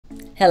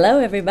Hello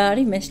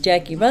everybody, Miss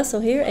Jackie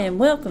Russell here and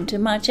welcome to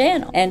my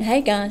channel. And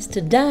hey guys,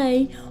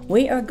 today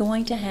we are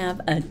going to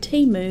have a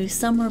Temu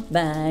Summer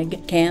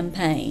Bag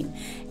Campaign.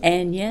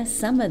 And yes,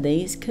 some of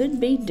these could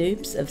be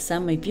dupes of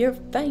some of your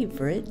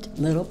favorite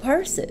little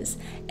purses.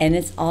 And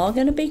it's all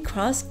going to be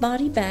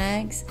crossbody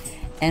bags.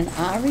 And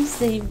I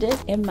received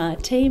it in my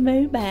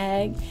Temu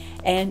bag.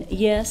 And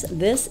yes,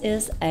 this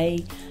is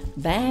a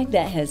bag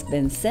that has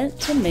been sent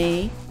to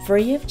me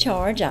free of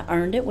charge. I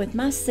earned it with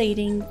my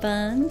seeding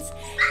funds,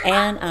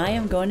 and I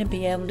am going to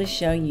be able to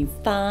show you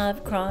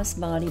 5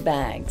 crossbody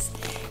bags.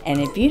 And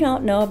if you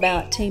don't know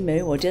about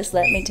Temu, well, just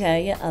let me tell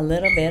you a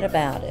little bit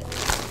about it.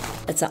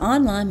 It's an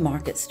online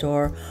market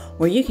store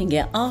where you can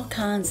get all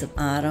kinds of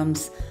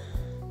items.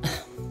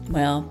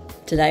 Well,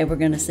 today we're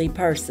going to see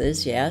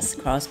purses, yes,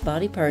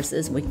 crossbody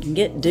purses. We can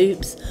get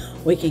dupes.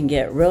 We can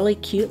get really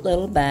cute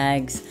little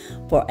bags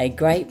for a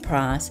great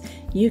price.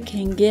 You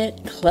can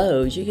get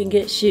clothes, you can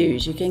get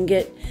shoes, you can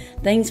get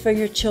things for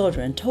your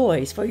children,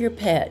 toys for your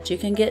pets, you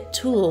can get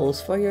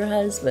tools for your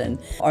husband,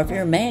 or if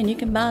you're a man, you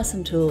can buy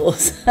some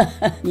tools.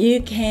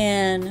 You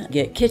can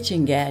get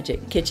kitchen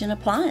gadget, kitchen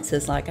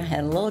appliances, like I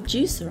had a little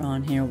juicer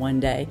on here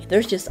one day.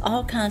 There's just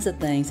all kinds of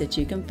things that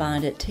you can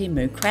find at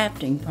Temu,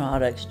 crafting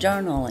products,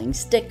 journaling,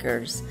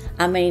 stickers.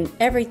 I mean,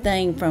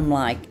 everything from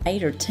like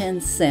 8 or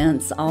 10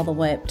 cents all the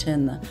way up to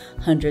in the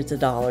hundreds of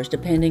dollars,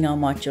 depending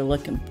on what you're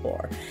looking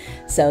for.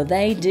 So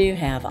they do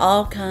have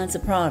all kinds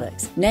of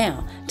products.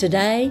 Now,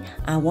 today,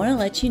 I want to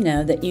let you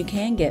know that you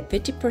can get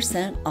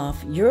 50%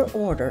 off your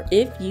order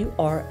if you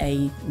are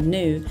a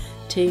new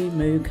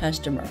Temu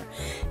customer.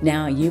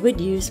 Now, you would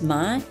use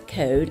my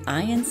code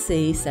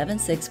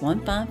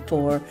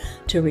INC76154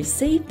 to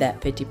receive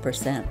that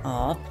 50%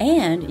 off,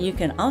 and you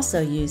can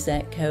also use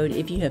that code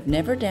if you have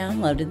never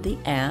downloaded the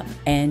app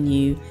and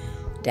you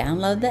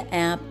download the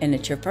app and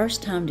it's your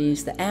first time to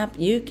use the app.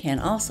 You can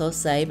also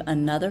save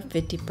another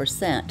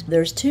 50%.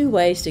 There's 2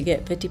 ways to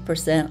get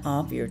 50%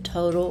 off your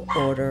total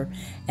order,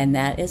 and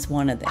that is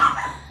one of them.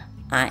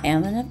 I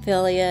am an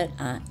affiliate,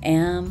 I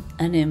am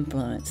an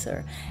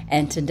influencer,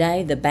 and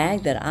today the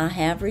bag that I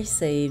have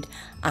received,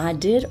 I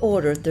did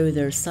order through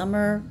their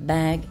Summer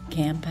Bag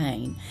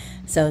Campaign.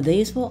 So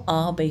these will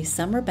all be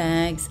summer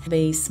bags,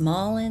 be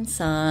small in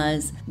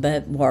size,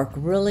 but work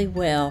really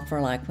well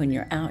for like when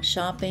you're out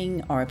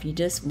shopping or if you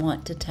just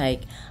want to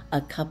take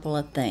a couple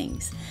of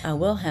things. I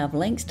will have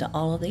links to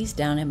all of these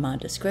down in my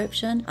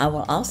description. I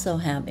will also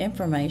have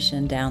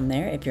information down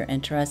there if you're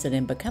interested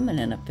in becoming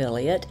an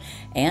affiliate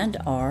and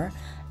or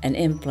an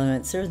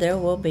influencer. There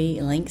will be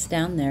links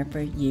down there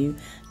for you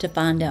to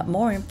find out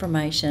more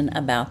information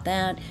about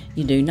that.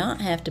 You do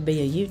not have to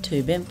be a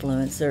YouTube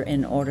influencer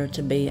in order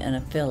to be an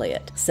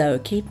affiliate. So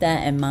keep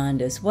that in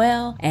mind as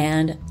well.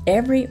 And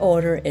every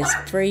order is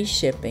free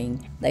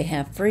shipping. They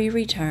have free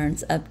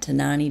returns up to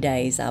 90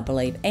 days, I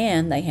believe,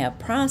 and they have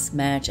price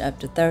match up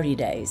to 30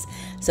 days.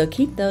 So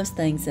keep those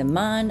things in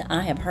mind.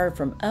 I have heard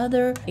from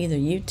other either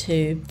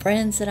YouTube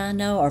friends that I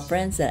know or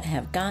friends that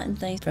have gotten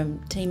things from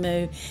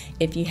Temu.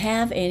 If you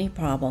have any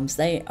problems,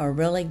 they are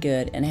really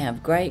good and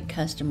have great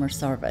customer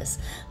service.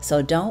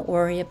 So don't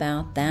worry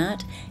about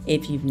that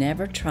if you've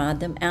never tried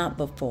them out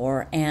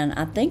before, and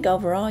I think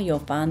overall you'll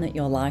find that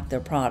you'll like their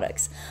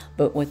products.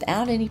 But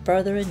without any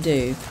further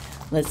ado,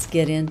 let's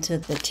get into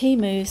the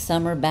Temu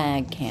Summer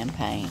Bag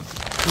Campaign.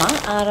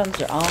 My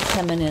items are all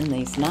coming in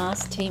these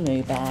nice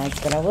Temu bags,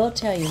 but I will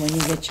tell you when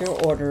you get your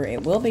order,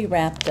 it will be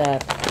wrapped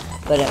up,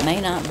 but it may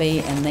not be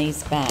in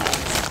these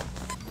bags.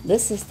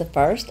 This is the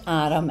first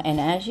item, and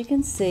as you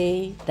can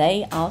see,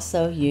 they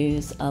also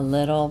use a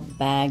little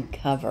bag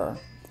cover.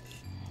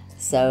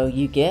 So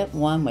you get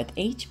one with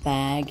each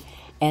bag,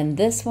 and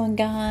this one,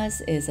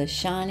 guys, is a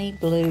shiny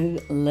blue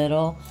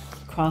little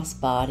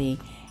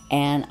crossbody.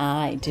 And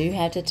I do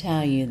have to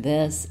tell you,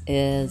 this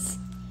is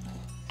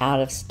out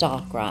of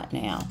stock right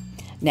now.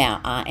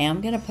 Now, I am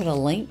going to put a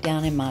link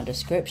down in my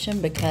description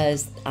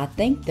because I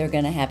think they're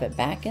going to have it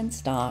back in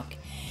stock.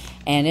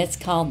 And it's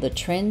called the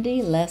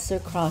Trendy Lesser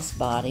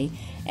Crossbody,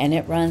 and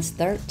it runs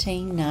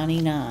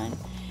 $13.99.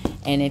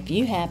 And if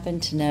you happen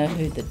to know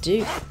who the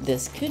dupe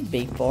this could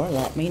be for,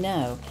 let me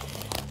know.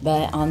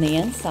 But on the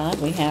inside,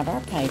 we have our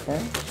paper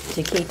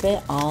to keep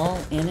it all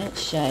in its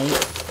shape.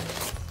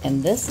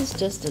 And this is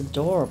just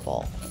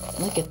adorable.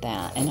 Look at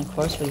that. And of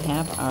course we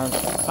have our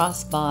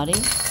crossbody,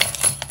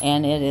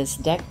 and it is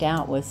decked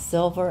out with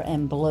silver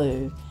and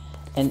blue.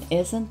 And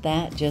isn't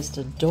that just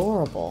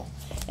adorable?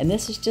 And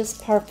this is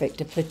just perfect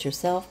to put your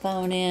cell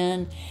phone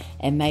in,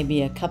 and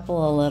maybe a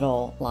couple of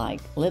little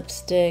like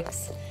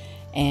lipsticks,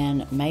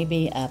 and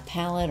maybe a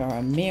palette or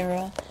a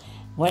mirror,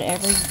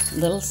 whatever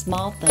little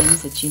small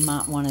things that you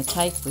might want to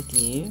take with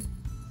you.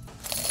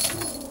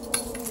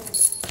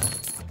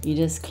 You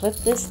just clip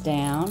this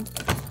down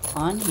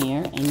on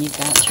here, and you've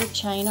got your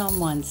chain on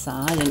one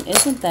side, and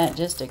isn't that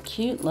just a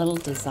cute little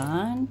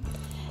design?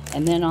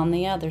 And then on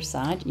the other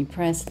side, you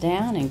press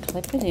down and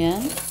clip it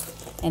in,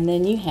 and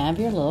then you have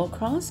your little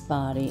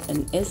crossbody,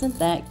 and isn't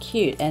that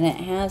cute? And it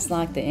has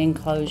like the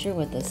enclosure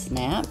with a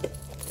snap,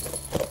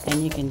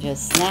 and you can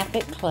just snap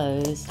it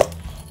closed,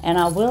 And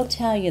I will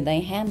tell you,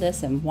 they had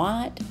this in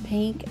white,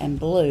 pink, and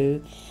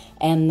blue.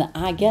 And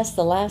I guess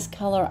the last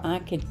color I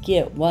could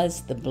get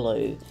was the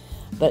blue.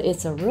 But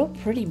it's a real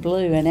pretty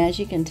blue, and as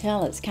you can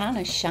tell, it's kind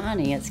of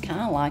shiny. It's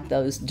kind of like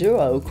those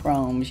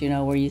duochromes, you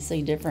know, where you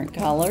see different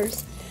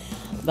colors.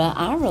 But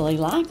I really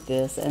like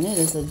this, and it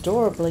is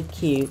adorably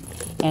cute.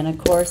 And of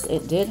course,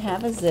 it did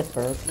have a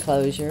zipper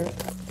closure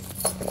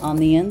on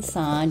the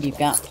inside. You've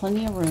got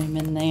plenty of room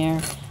in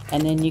there,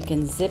 and then you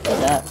can zip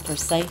it up for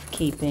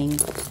safekeeping,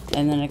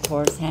 and then of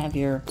course have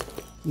your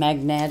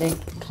magnetic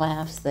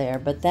clasps there.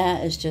 But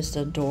that is just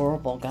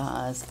adorable,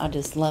 guys. I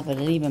just love it.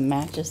 It even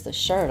matches the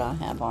shirt I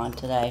have on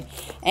today.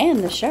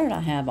 And the shirt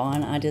I have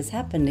on, I just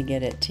happened to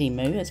get at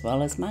Temu, as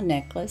well as my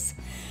necklace.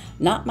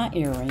 Not my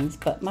earrings,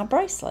 but my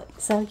bracelet.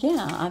 So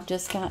yeah, I've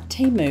just got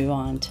Temu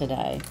on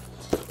today.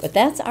 But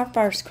that's our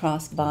first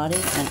crossbody,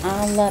 and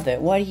I love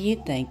it. What do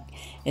you think?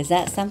 Is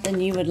that something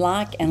you would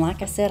like? And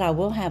like I said, I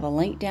will have a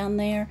link down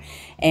there,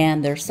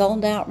 and they're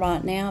sold out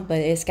right now, but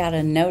it's got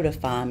to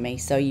notify me,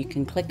 so you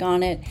can click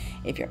on it.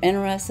 If you're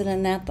interested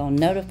in that, they'll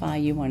notify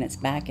you when it's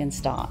back in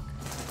stock.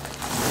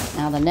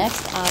 Now the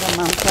next item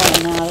I'm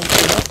pulling out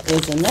of here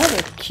is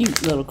another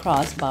cute little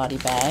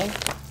crossbody bag.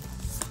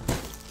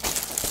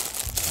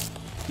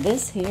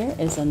 This here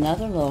is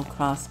another little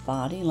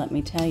crossbody. Let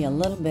me tell you a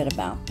little bit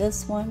about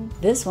this one.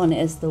 This one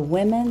is the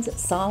women's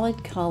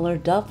solid color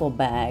duffel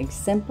bag,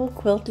 simple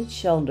quilted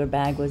shoulder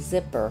bag with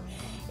zipper.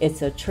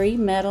 It's a tree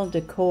metal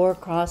decor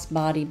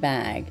crossbody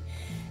bag.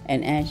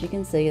 And as you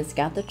can see, it's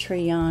got the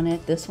tree on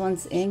it. This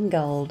one's in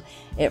gold.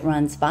 It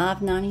runs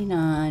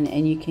 $5.99,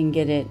 and you can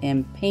get it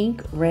in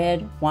pink,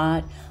 red,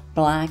 white,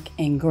 black,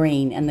 and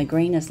green. And the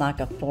green is like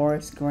a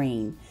forest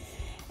green.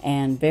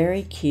 And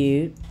very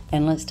cute.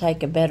 And let's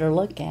take a better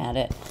look at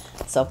it.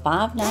 So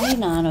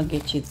 $5.99 will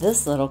get you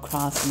this little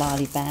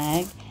crossbody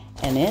bag,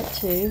 and it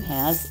too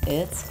has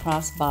its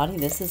crossbody.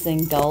 This is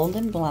in gold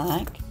and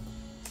black,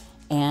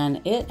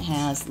 and it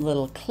has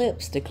little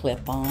clips to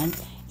clip on.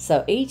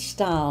 So each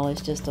style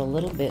is just a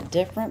little bit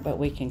different, but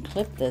we can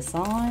clip this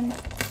on,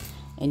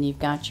 and you've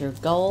got your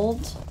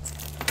gold,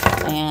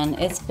 and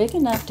it's big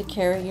enough to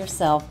carry your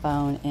cell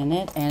phone in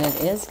it, and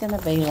it is going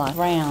to be like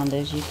round,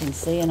 as you can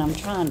see, and I'm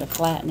trying to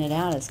flatten it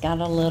out. It's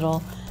got a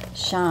little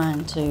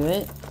shine to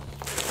it.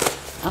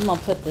 I'm going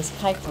to put this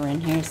paper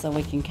in here so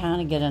we can kind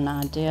of get an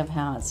idea of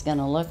how it's going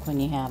to look when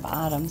you have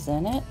items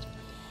in it.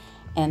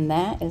 And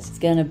that is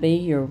going to be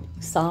your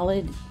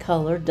solid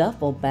color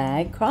duffel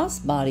bag,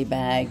 crossbody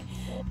bag.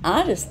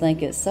 I just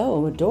think it's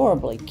so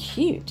adorably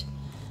cute.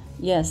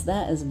 Yes,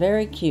 that is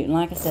very cute. And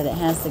like I said, it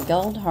has the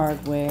gold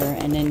hardware,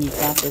 and then you've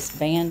got this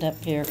band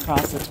up here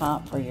across the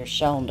top for your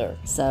shoulder.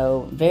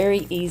 So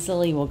very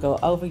easily will go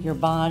over your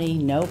body,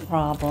 no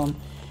problem.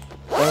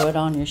 Throw it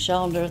on your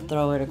shoulder,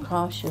 throw it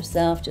across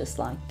yourself just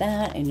like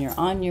that, and you're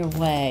on your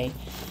way.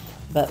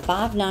 But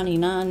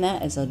 $5.99,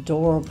 that is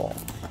adorable,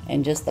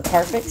 and just the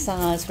perfect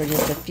size for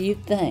just a few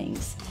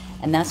things.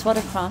 And that's what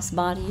a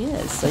crossbody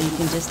is. So you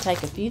can just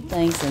take a few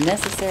things, the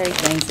necessary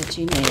things that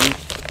you need,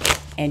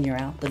 and you're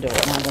out the door.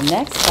 Now the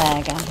next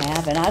bag I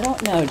have, and I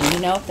don't know, do you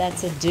know if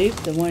that's a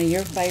Dupe, one of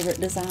your favorite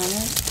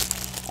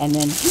designers? And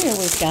then here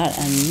we've got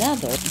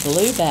another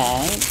blue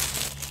bag,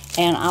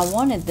 and I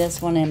wanted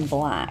this one in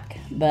black,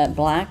 but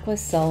black was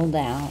sold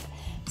out,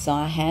 so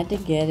I had to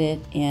get it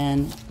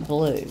in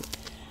blue.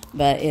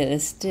 But it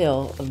is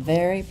still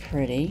very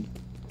pretty,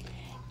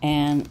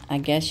 and I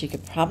guess you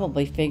could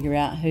probably figure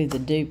out who the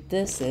Dupe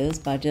this is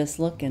by just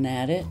looking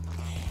at it.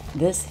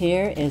 This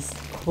here is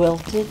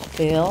quilted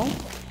fill.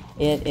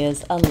 It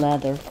is a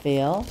leather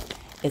fill.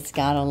 It's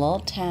got a little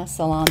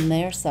tassel on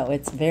there, so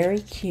it's very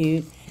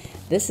cute.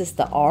 This is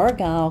the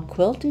Argyle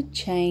Quilted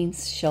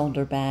Chains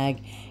Shoulder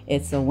Bag.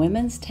 It's a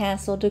women's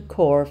tassel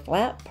decor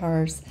flat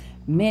purse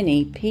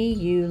mini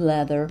PU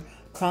leather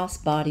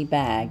crossbody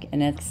bag,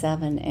 and it's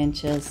 7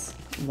 inches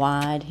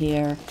wide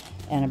here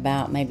and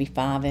about maybe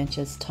 5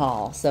 inches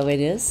tall. So it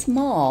is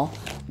small,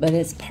 but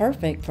it's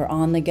perfect for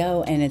on the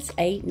go, and it's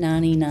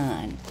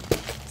 $8.99.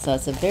 So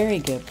it's a very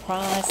good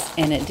price,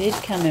 and it did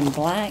come in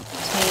black,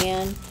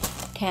 tan,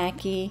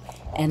 khaki,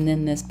 and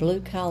then this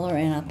blue color,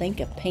 and I think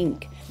a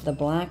pink. The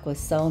black was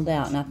sold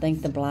out, and I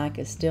think the black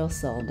is still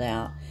sold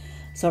out.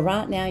 So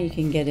right now you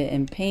can get it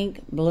in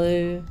pink,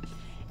 blue,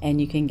 and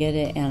you can get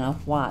it in a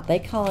white. They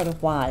call it a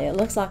white. It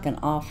looks like an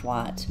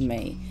off-white to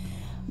me.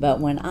 But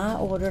when I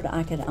ordered,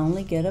 I could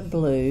only get a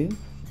blue,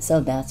 so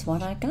that's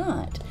what I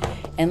got.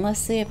 And let's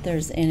see if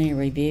there's any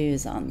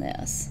reviews on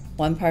this.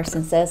 One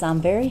person says,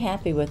 I'm very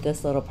happy with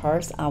this little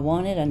purse. I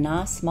wanted a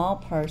nice small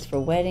purse for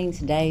weddings,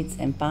 dates,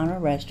 and finer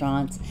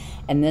restaurants,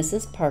 and this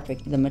is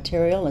perfect. The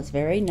material is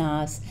very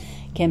nice,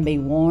 can be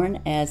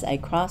worn as a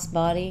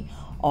crossbody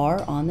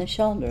or on the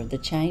shoulder. The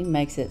chain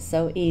makes it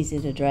so easy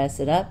to dress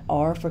it up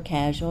or for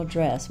casual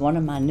dress. One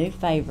of my new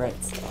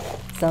favorites.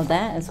 So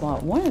that is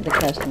what one of the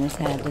customers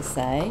had to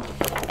say.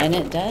 And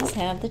it does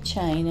have the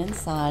chain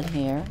inside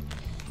here.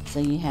 So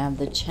you have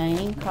the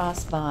chain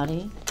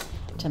crossbody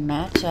to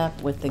match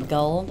up with the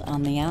gold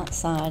on the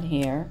outside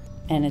here.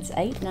 And it's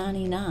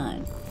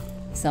 $8.99.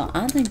 So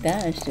I think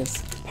that is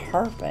just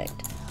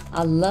perfect.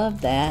 I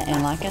love that,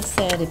 and like I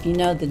said, if you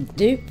know the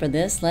dupe for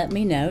this, let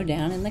me know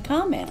down in the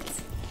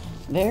comments.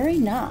 Very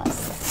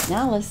nice.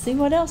 Now let's see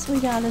what else we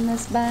got in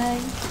this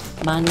bag.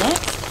 My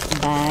next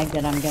bag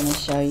that I'm going to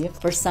show you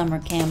for summer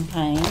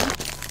campaign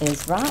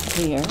is right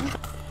here.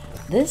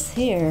 This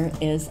here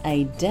is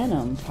a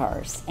denim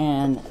purse,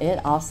 and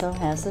it also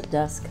has a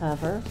dust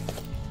cover.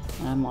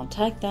 I'm going to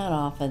take that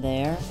off of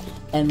there,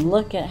 and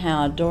look at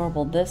how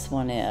adorable this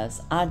one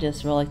is. I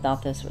just really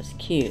thought this was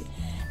cute.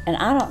 And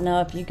I don't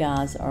know if you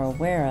guys are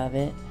aware of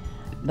it,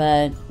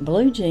 but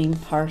blue jean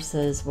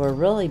purses were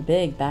really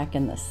big back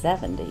in the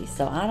 70s.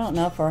 So I don't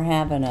know if we're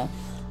having a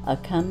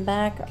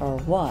comeback or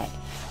what.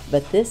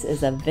 But this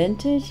is a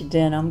vintage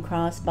denim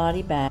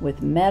crossbody bag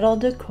with metal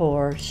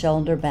decor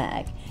shoulder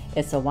bag.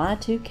 It's a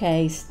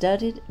Y2K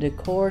studded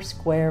decor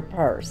square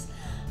purse.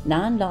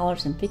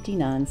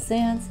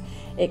 $9.59.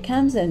 It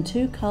comes in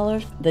two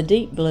colors. The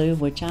deep blue,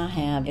 which I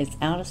have, is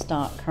out of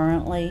stock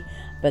currently,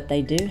 but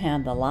they do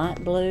have the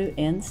light blue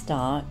in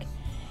stock.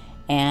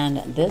 And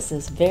this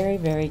is very,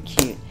 very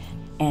cute.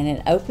 And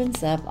it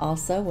opens up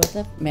also with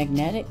a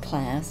magnetic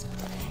clasp.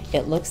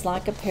 It looks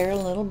like a pair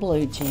of little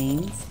blue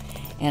jeans.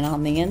 And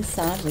on the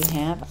inside we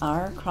have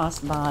our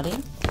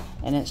crossbody,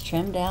 and it's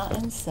trimmed out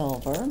in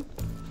silver.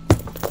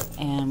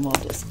 And we'll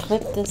just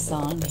clip this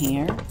on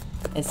here.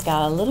 It's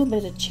got a little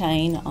bit of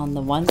chain on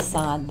the one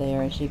side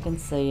there, as you can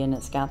see, and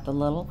it's got the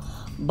little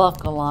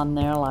buckle on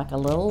there like a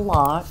little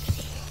lock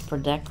for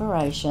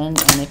decoration.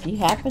 And if you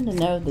happen to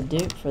know the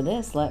dupe for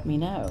this, let me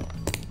know.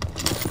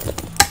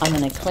 I'm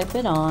going to clip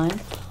it on.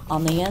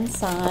 On the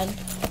inside,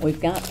 we've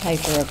got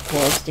paper, of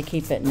course, to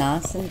keep it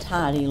nice and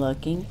tidy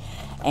looking.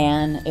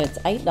 And it's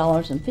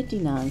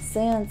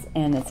 $8.59,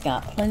 and it's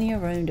got plenty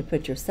of room to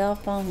put your cell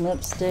phone,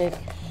 lipstick,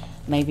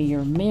 maybe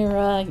your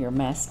mirror, your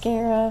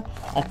mascara,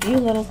 a few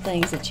little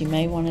things that you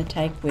may want to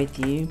take with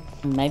you.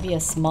 Maybe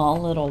a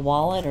small little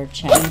wallet or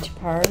change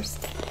purse.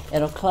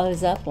 It'll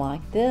close up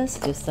like this,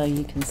 just so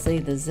you can see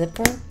the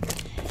zipper.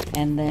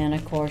 And then,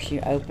 of course,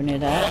 you open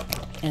it up,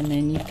 and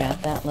then you've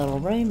got that little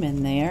room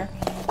in there.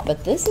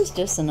 But this is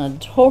just an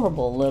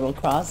adorable little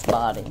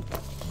crossbody.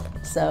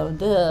 So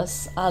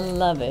this, I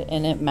love it,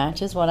 and it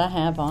matches what I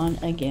have on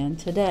again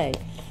today.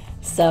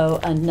 So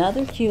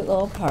another cute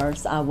little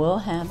purse. I will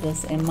have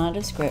this in my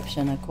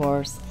description, of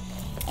course,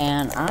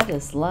 and I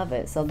just love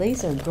it. So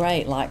these are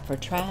great, like for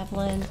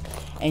traveling,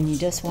 and you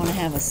just want to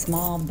have a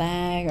small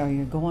bag, or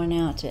you're going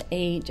out to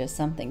eat, just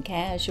something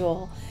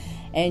casual.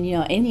 And you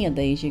know, any of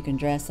these you can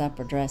dress up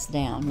or dress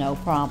down, no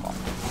problem.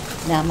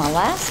 Now my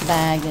last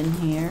bag in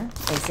here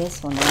is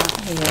this one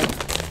right here.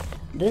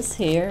 This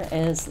here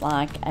is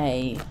like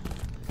a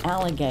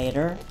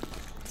alligator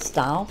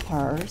style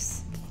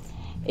purse.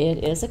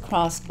 It is a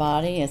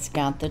crossbody. It's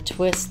got the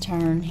twist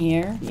turn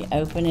here. You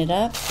open it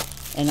up,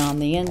 and on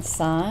the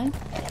inside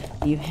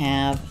you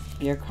have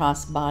your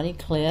crossbody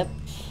clip.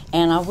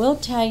 And I will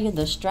tell you,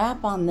 the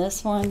strap on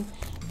this one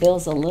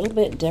feels a little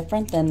bit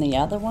different than the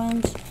other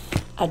ones.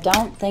 I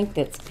don't think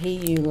it's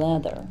PU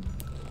leather.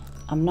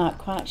 I'm not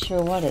quite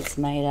sure what it's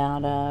made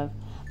out of,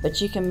 but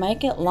you can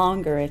make it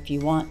longer if you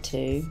want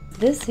to.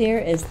 This here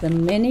is the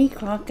mini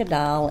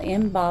crocodile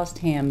embossed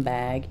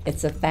handbag.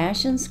 It's a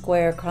fashion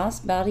square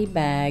crossbody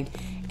bag,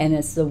 and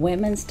it's the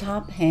women's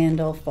top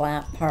handle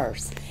flat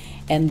purse.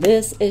 And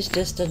this is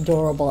just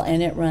adorable,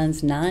 and it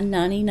runs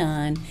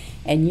 $9.99,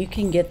 and you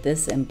can get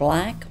this in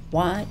black,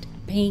 white,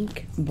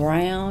 pink,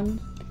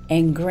 brown,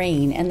 and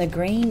green. And the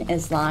green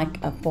is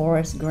like a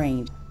forest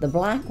green. The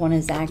black one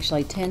is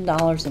actually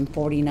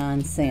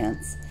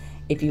 $10.49.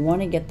 If you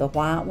want to get the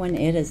white one,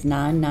 it is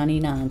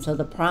 $9.99. So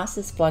the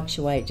prices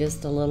fluctuate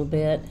just a little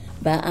bit,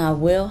 but I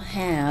will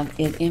have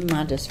it in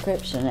my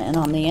description. And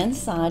on the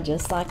inside,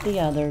 just like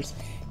the others,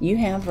 you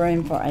have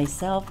room for a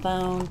cell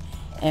phone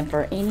and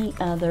for any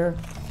other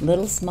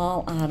little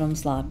small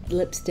items like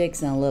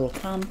lipsticks and a little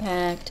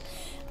compact,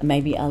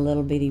 maybe a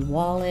little bitty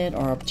wallet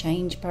or a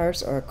change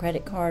purse or a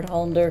credit card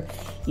holder.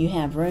 You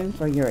have room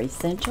for your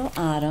essential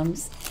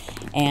items,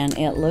 and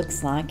it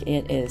looks like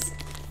it is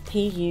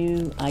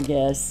PU, I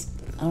guess.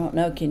 I don't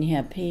know, can you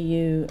have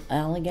PU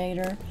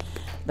alligator?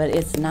 But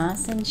it's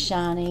nice and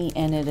shiny,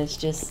 and it is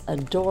just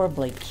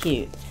adorably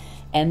cute.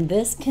 And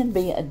this can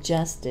be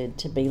adjusted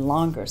to be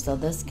longer, so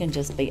this can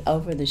just be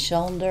over the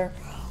shoulder,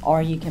 or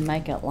you can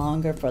make it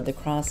longer for the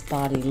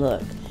crossbody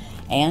look,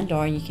 and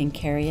or you can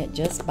carry it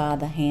just by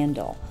the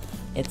handle.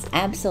 It's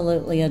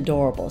absolutely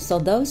adorable. So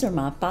those are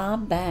my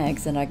 5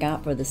 bags that I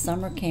got for the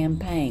summer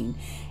campaign,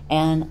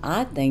 and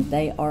I think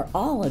they are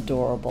all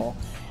adorable.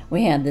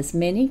 We have this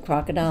mini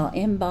crocodile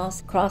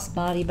embossed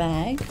crossbody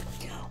bag.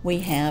 We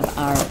have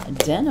our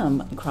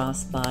denim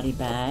crossbody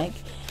bag.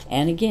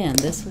 And again,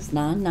 this was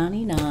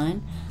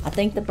 $9.99. I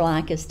think the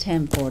black is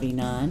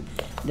 $10.49.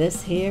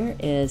 This here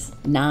is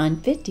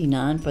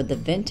 $9.59 for the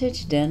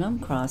vintage denim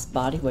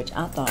crossbody, which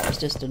I thought was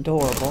just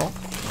adorable.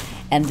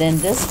 And then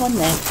this one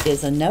that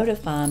is a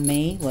Notify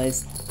Me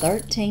was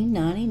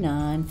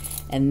 $13.99.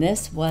 And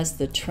this was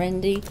the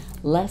trendy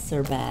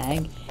lesser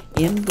bag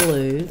in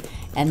blue.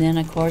 And then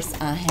of course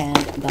I had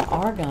the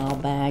Argyle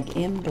bag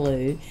in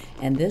blue,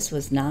 and this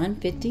was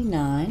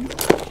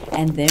 $9.59.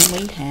 And then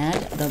we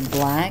had the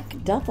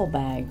black duffel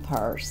bag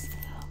purse,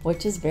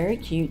 which is very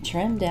cute,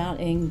 trimmed out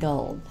in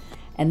gold.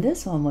 And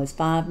this one was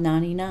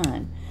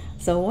 $5.99.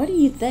 So what do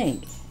you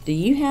think? Do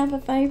you have a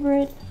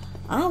favorite?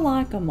 I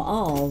like them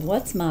all.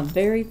 What's my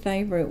very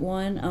favorite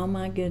one? Oh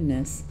my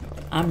goodness.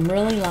 I'm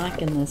really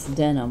liking this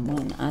denim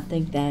one. I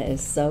think that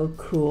is so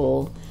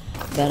cool.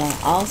 But I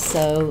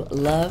also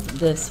love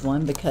this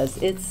one because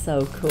it's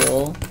so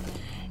cool.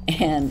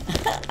 And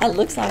it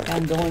looks like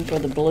I'm going for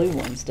the blue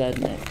ones,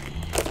 doesn't it?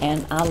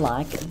 And I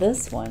like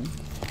this one.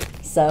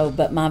 So,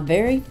 but my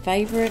very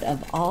favorite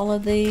of all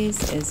of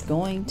these is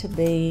going to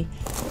be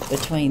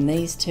between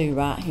these two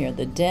right here,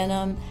 the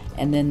denim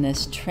and then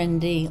this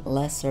trendy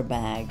lesser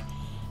bag.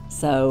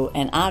 So,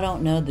 and I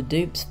don't know the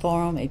dupes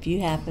for them. If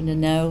you happen to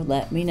know,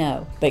 let me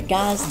know. But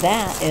guys,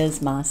 that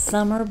is my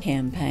summer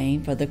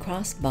campaign for the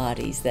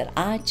crossbodies that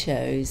I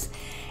chose.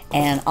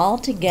 And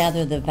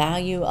altogether, the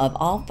value of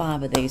all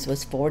 5 of these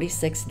was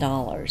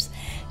 $46.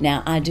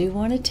 Now, I do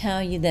want to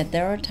tell you that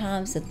there are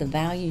times that the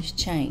values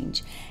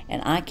change,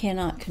 and I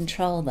cannot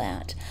control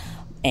that.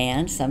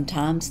 And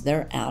sometimes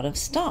they're out of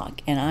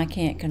stock, and I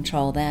can't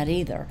control that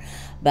either.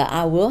 But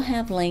I will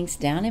have links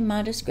down in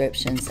my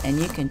descriptions, and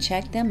you can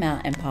check them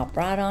out and pop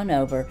right on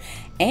over.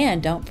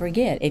 And don't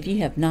forget, if you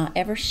have not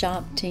ever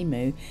shopped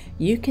Temu,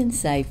 you can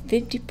save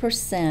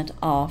 50%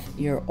 off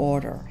your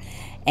order.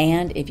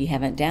 And if you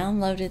haven't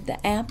downloaded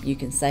the app, you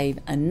can save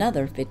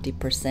another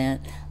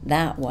 50%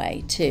 that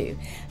way too.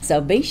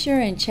 So be sure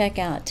and check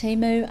out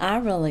Temu. I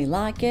really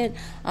like it.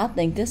 I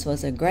think this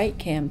was a great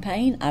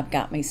campaign. I've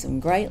got me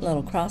some great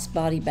little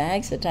crossbody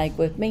bags to take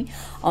with me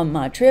on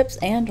my trips,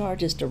 and or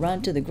just to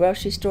run to the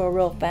grocery store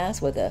real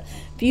fast with a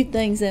few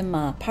things in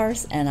my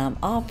purse, and I'm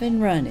off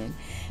and running.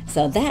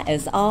 So that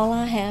is all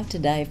I have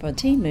today for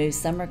Temu's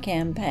summer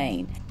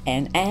campaign.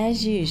 And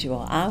as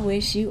usual, I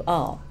wish you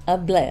all a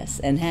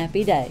blessed and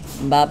happy day.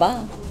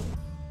 Bye-bye.